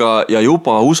Uberiga ja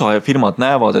juba USA firmad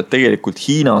näevad, et tegelikult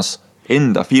Hiinas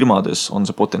enda firmades on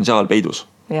see potentsiaal peidus.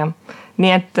 Jah,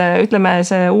 nii et ütleme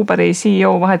see Uberi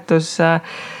CEO vahetus,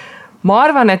 ma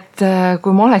arvan, et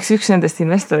kui ma oleks üks nendest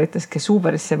investoritest, kes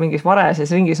Uberisse mingis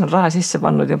varajases ringis on raha sisse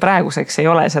pannud ja praeguseks ei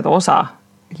ole seda osa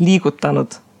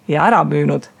liigutanud ja ära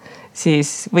müünud,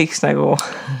 siis võiks nagu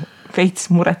veits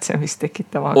muretsemist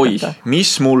tekitama hakata.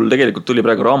 Mis mul tegelikult tuli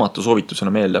praegu raamatu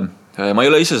soovitusena meelde. Ma ei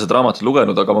ole ise seda raamatut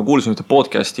lugenud, aga ma kuulsin ühte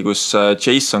podcasti, kus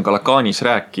Jason Calacanis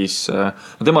rääkis.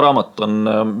 Tema raamat on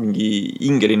mingi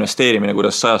ingel investeerimine,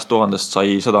 kuidas 100 000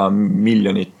 sai 100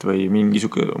 miljonit või mingi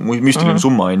müstiline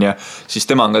summa on ja siis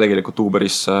tema on ka tegelikult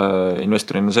Uberis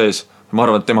investorina sees. Ma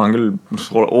arvan, et tema on küll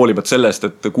hoolivad sellest,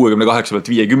 et 68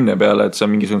 pealt 50 peale, et see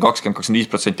on mingisugune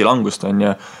 20-25% langust on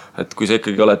ja et kui sa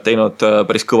ikkagi oled teinud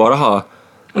päris kõva raha.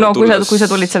 No kui sa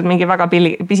tulid sealt mingi väga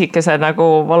pisikese nagu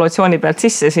valuatsiooni pealt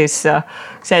sisse, siis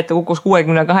see, et ta kukkus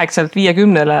 68-lt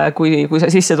 50-le, kui sa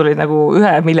sisse tulid nagu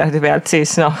 1 miljardi pealt,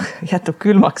 siis jätub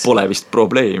külmaks. Pole vist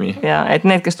probleemi. Ja, et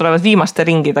need, kes tulevad viimaste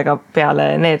ringidega peale,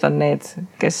 need on need,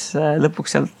 kes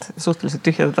lõpuks sealt suhteliselt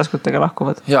tühjade taskutega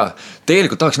lahkuvad. Ja,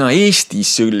 tegelikult tahaks näha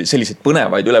Eestis selliseid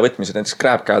põnevaid ülevõtmised, näiteks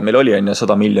GrabCAD meil oli on ja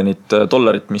 $100 miljonit,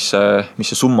 mis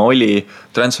see summa oli.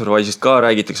 TransferWise'ist ka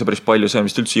räägitakse päris palju, see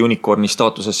on vist üldse unicorni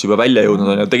staatus juba välja jõudnud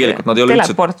on ja tegelikult nad ei ole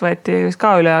Teleport võeti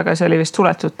ka üle, aga see oli vist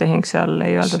suletud tehing, seal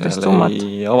ei öeldud vist summat.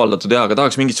 Ei avaldatud aga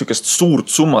tahaks mingit sükest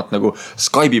suurt summat nagu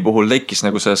Skype'i puhul tekkis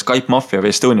nagu see Skype Mafia või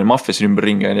Estonian Mafia siin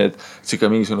ümberringi, et siuke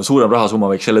mingisugune suurem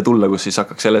rahasumma võiks jälle tulla, kus siis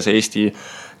hakkaks jälle see Eesti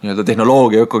nii-öelda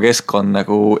tehnoloogia ökokeskkond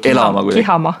nagu elama.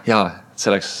 Kihama. Jaa,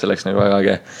 selleks nagu väga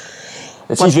äge.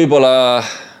 Et siis võib-olla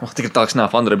tegelikult tahaks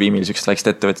näha Fundrabeamil sükest väikest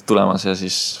ettevõtted tulemas ja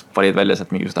siis valid välja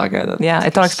sealt mingisugust ägedad. Ja,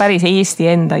 et oleks päris Eesti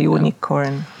enda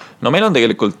unicorn. No meil on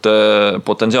tegelikult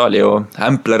potentsiaali ju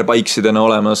Ampler bikesidena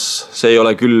olemas. See ei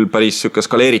ole küll päris sükke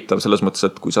skaleeritav selles mõttes,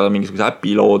 et kui sa mingisuguse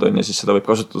äpi lood on ja siis seda võib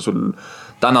kasutada sul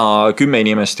täna 10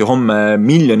 inimest ja homme 1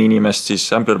 miljon inimest, siis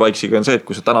Ampler bikesiga on see, et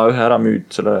kui sa täna ühe ära müüd,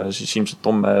 selle, siis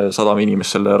ilmselt homme 100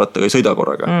 inimest selle rattaga ei sõida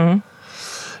korraga.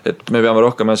 et me peame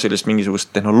rohkem sellist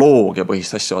mingisugust tehnoloogia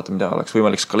põhist asja vaata, mida oleks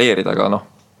võimalik skaleerida, aga noh,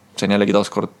 see on jällegi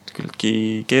taaskord küllaltki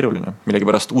keeruline.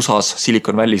 Millegipärast USA's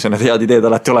Silicon Valley's on need head ideed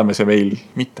alati olemas ja meil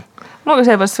mitte. No aga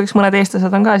seepärast võiks mõned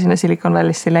eestlased on ka sinna Silicon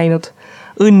Valley'sse läinud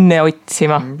õnne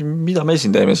otsima. Mida me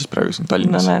siin teeme siis praegu siin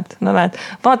Tallinnas? No näed.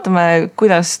 Vaatame,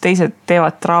 kuidas teised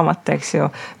teevad draamat, eks ju.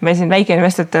 Me siin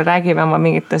väikeinvestoritel räägime oma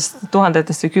mingitest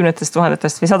tuhandetest või 10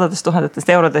 tuhandetest või 100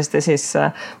 tuhandetest eurodest ja siis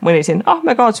mõni siin,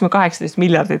 me kaotasime 18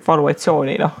 miljardit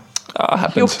valuatsiooni, noh.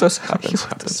 Juhtus.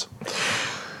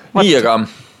 Nii, aga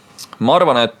ma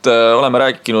arvan, et oleme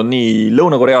rääkinud nii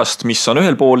Lõuna-Koreast, mis on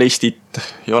ühel pool Eestit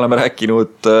ja oleme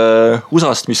rääkinud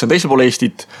USAst, mis on teisel pool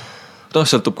Eestit. No,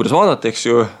 sõltub, kuidas vaadata, eks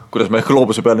ju, kuidas me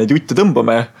gloobuse peal neid jutte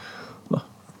tõmbame. Noh,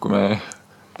 kui me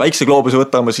väikse gloobuse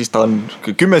võtame, siis ta on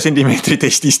 10 sentimeetrit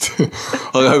Eestist.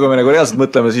 Aga kui me nagu reaalselt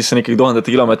mõtleme, siis on ikkagi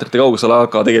tuhandete kilomeetrite kaugusel,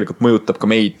 aga tegelikult mõjutab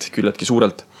ka meid küllaltki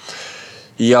suurelt.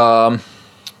 Ja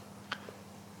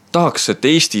tahaks,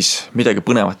 et Eestis midagi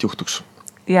põnevat juhtuks.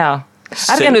 Jaa.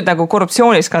 Ärge nüüd nagu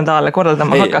korruptsiooniskandaale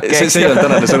korraldama hakake. See on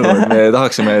tänane sõnum, et me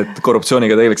tahaksime, et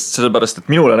korruptsiooniga tegeleks sellepärast, et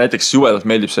minule näiteks jubedalt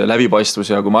meeldib see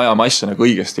läbipaistvus ja kui me ajame asja nagu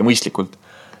õigesti ja mõistlikult.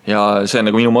 Ja see on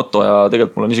nagu minu motto ja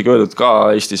tegelikult mul on isegi öeldud ka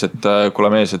Eestis, et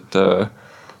kuule mees, et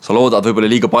sa loodad võib-olla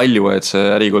liiga palju, et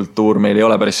see ärikultuur meil ei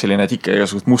ole päris selline, et ikka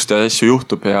igasugust musta asju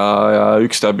juhtub ja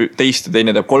üks teeb teist ja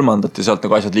teine teeb kolmandat ja sealt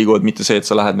nagu asjad liiguvad, mitte see, et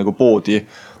sa lähed nagu poodi,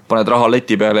 paned raha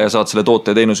leti peale ja saad selle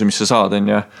toote ja teenuse, mis sa saad, on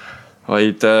ja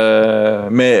vaid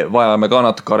me vajame ka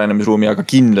natuke arenemisruumi, aga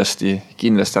kindlasti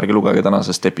ärge lugege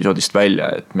tänasest episoodist välja,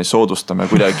 et me soodustame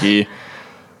kuidagi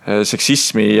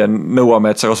seksismi ja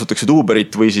nõuame, et sa kasutaksid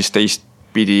Uberit või siis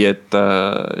teistpidi, et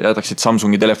jätaksid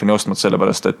Samsungi telefoni ostmata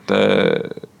sellepärast, et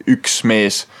üks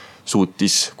mees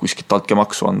suutis kuskilt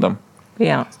altkäemaksu anda.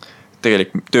 Ja.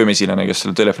 Tegelikult töömesilane, kes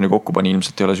selle telefoni kokku pani,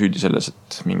 ilmselt ei ole süüdi selles,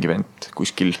 et mingi vend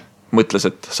kuskil mõtles,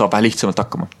 et saab vähe lihtsamalt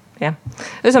hakkama. Jah.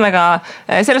 Ühesõnaga,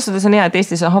 selles suhtes on hea, et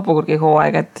Eestis on hapukurgi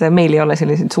hooaeg, et meil ei ole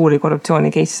selliseid suuri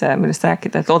korruptsiooni keisse, millest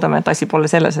rääkida, et loodame, et asi pole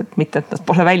selles, et mitte, et nad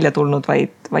pole välja tulnud,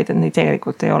 vaid et neid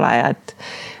tegelikult ei ole ja et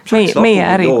meie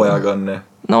äri...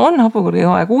 No on hapukurgi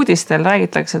hooaeg, uudistel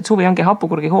räägitakse, et suvi ongi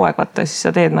hapukurgi hooaeg, vaata, siis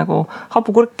sa teed nagu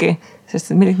hapukurki,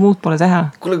 sest et midagi muud pole teha.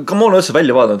 Kuule, ka ma olen üldse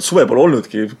välja vaadanud, suve pole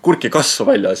olnudki, kurki kasvu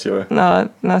väljas ju.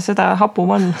 No seda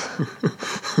hapum on.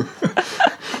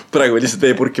 Praegu või lihtsalt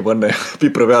veepurki panna ja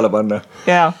pipra peale panna.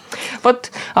 Jaa, võt,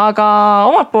 aga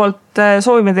omalt poolt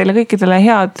soovime teile kõikidele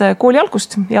head kooli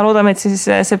algust ja loodame, et siis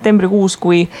septembrikuus,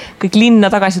 kui kõik linna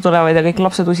tagasi tulevad ja kõik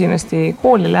lapsed usinasti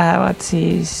kooli lähevad,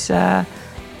 siis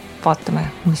vaatame,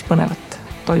 mis põnevat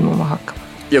toimuma hakkab.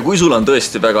 Ja kui sul on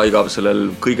tõesti väga igav sellel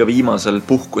kõige viimasel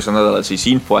puhkuse nädalal, siis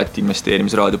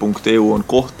info@investeerimisraadio.eu on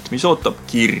koht, mis ootab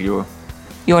kirju.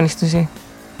 Joonistusi,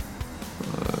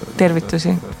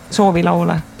 tervitusi,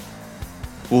 soovilaule.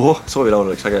 Soovilaul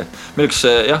oleks äge. Meil üks,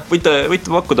 jah, võite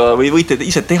pakkuda või võite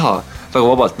ise teha väga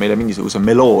vabalt meile mingisuguse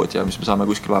meloodia, mis me saame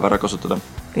kuskil vahepeal ära kasutada.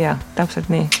 Jah, täpselt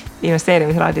nii.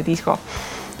 Investeerimisraadio disko.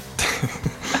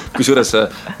 Kusjuures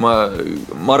ma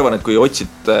arvan, et kui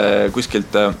otsid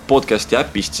kuskilt podcasti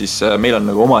äpist, siis meil on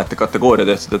nagu omaette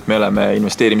kategooria tehtud, et me oleme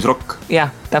investeerimisrock.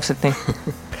 Jah, täpselt nii.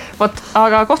 Võt,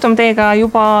 aga kohtume teiega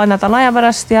juba nädala aja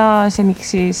pärast ja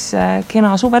seniks siis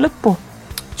kena suve lõppu.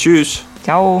 Tšüüs!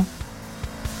 Tšau!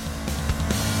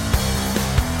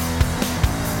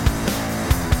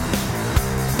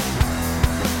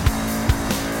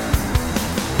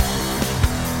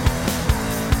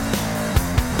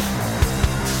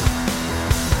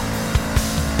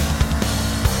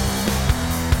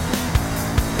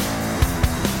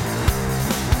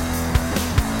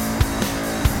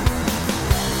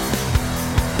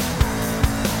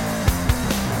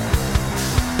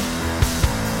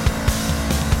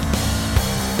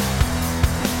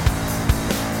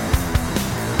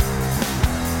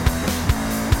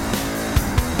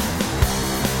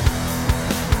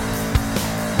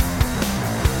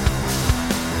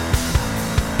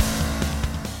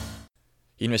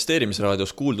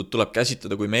 Investeerimisraadios kuuldud tuleb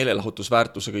käsitleda kui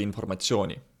meelelahutusväärtusega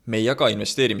informatsiooni. Me ei jaga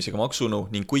investeerimisega maksunõu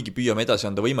ning kuigi püüame edasi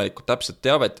anda võimalikult täpset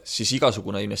teavet, siis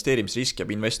igasugune investeerimisrisk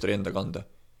jääb investori enda kanda.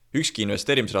 Ükski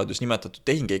investeerimisraadios nimetatud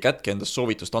tehing ei kätke endast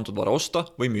soovitust antud vara osta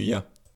või müüa.